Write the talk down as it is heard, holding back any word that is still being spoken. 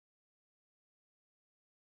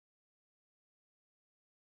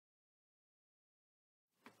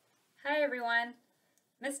Hi everyone,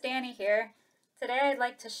 Miss Danny here. Today I'd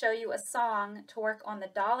like to show you a song to work on the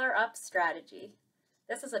dollar up strategy.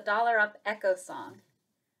 This is a dollar up echo song.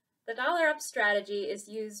 The dollar up strategy is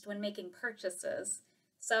used when making purchases.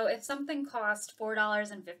 So if something cost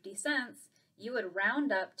 $4.50, you would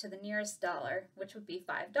round up to the nearest dollar, which would be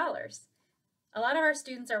 $5. A lot of our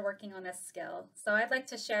students are working on this skill, so I'd like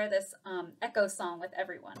to share this echo song with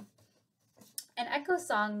everyone. An echo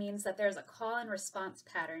song means that there's a call and response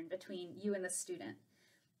pattern between you and the student.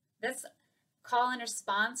 This call and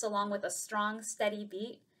response, along with a strong, steady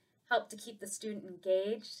beat, help to keep the student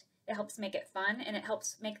engaged. It helps make it fun, and it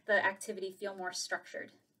helps make the activity feel more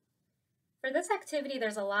structured. For this activity,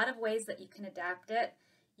 there's a lot of ways that you can adapt it.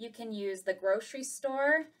 You can use the grocery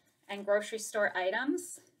store and grocery store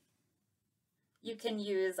items. You can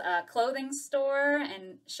use a clothing store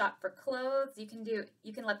and shop for clothes. You can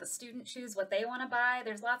let the student choose what they want to buy.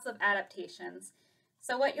 There's lots of adaptations.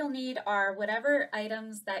 So what you'll need are whatever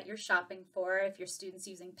items that you're shopping for. If your student's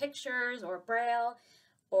using pictures or Braille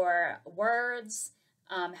or words,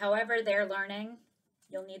 however they're learning,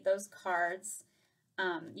 you'll need those cards.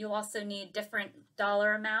 You'll also need different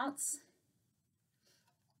dollar amounts,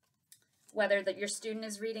 whether that your student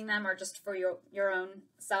is reading them or just for your own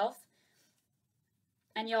self.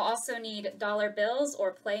 And you'll also need dollar bills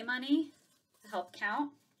or play money to help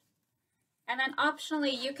count. And then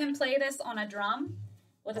optionally, you can play this on a drum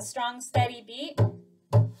with a strong, steady beat.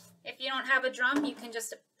 If you don't have a drum, you can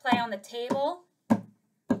just play on the table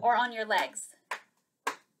or on your legs.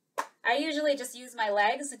 I usually just use my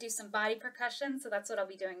legs to do some body percussion, so that's what I'll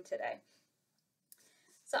be doing today.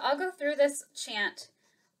 So I'll go through this chant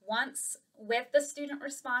once with the student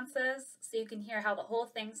responses so you can hear how the whole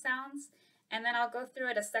thing sounds. And then I'll go through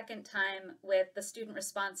it a second time with the student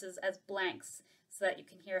responses as blanks so that you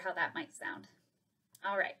can hear how that might sound.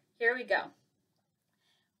 All right, here we go.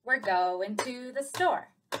 We're going to the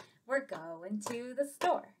store. We're going to the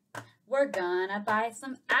store. We're gonna buy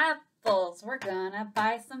some apples. We're gonna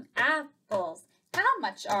buy some apples. How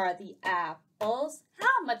much are the apples?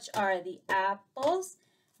 How much are the apples?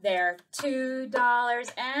 They're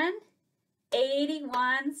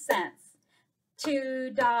 $2.81.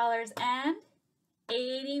 $2.81.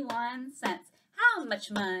 How much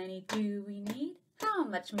money do we need? How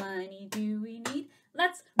much money do we need?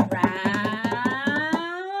 Let's round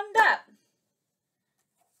up.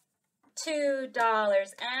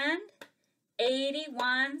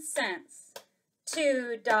 $2.81.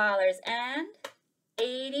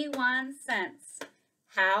 $2.81.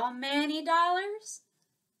 How many dollars?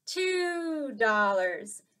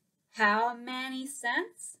 $2. How many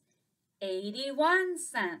cents? 81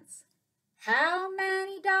 cents. How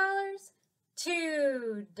many dollars?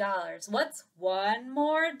 $2. What's one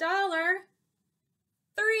more dollar?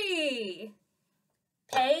 3.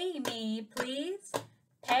 Pay me, please.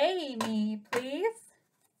 Pay me, please.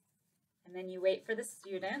 And then you wait for the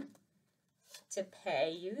student to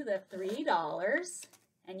pay you the $3.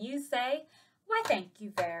 And you say, "Why, thank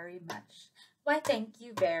you very much. Why, thank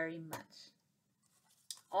you very much."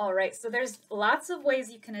 All right, so there's lots of ways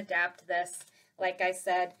you can adapt this. Like I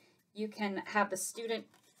said, you can have the student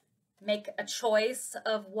make a choice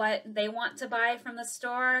of what they want to buy from the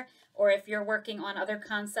store, or if you're working on other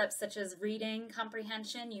concepts such as reading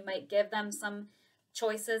comprehension, you might give them some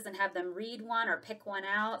choices and have them read one or pick one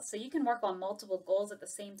out. So you can work on multiple goals at the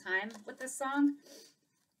same time with this song.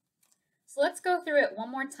 So let's go through it one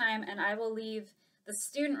more time, and I will leave the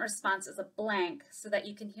student response as a blank so that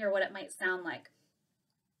you can hear what it might sound like.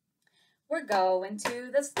 We're going to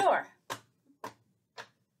the store.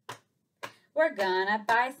 We're gonna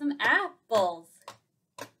buy some apples.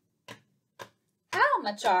 How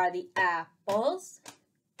much are the apples?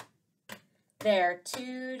 They're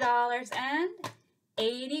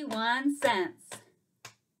 $2.81.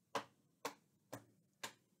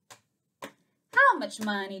 How much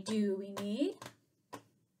money do we need?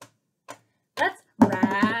 Let's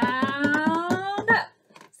round up.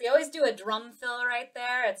 So you always do a drum fill right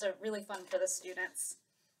there. It's really fun for the students.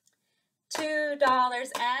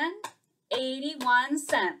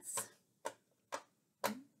 $2.81.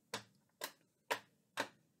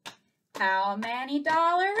 How many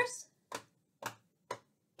dollars?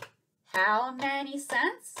 How many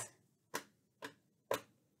cents?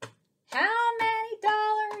 How many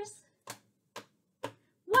dollars?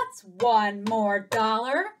 What's one more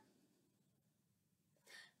dollar?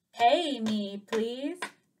 Pay me, please.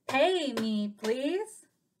 Pay me, please.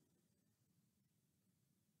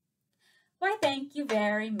 Why, thank you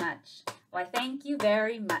very much. Why, thank you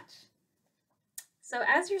very much. So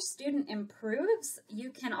as your student improves,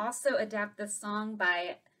 you can also adapt the song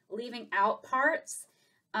by leaving out parts.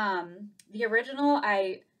 The original,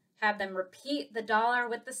 I have them repeat the dollar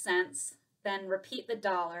with the cents, then repeat the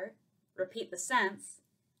dollar, repeat the cents,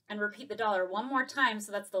 and repeat the dollar one more time,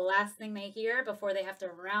 so that's the last thing they hear before they have to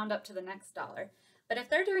round up to the next dollar. But if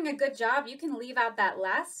they're doing a good job, you can leave out that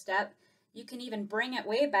last step. You can even bring it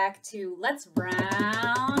way back to let's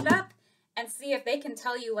round up and see if they can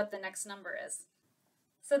tell you what the next number is.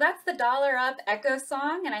 So that's the Dollar Up Echo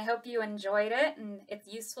song, and I hope you enjoyed it and it's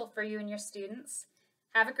useful for you and your students.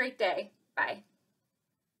 Have a great day. Bye.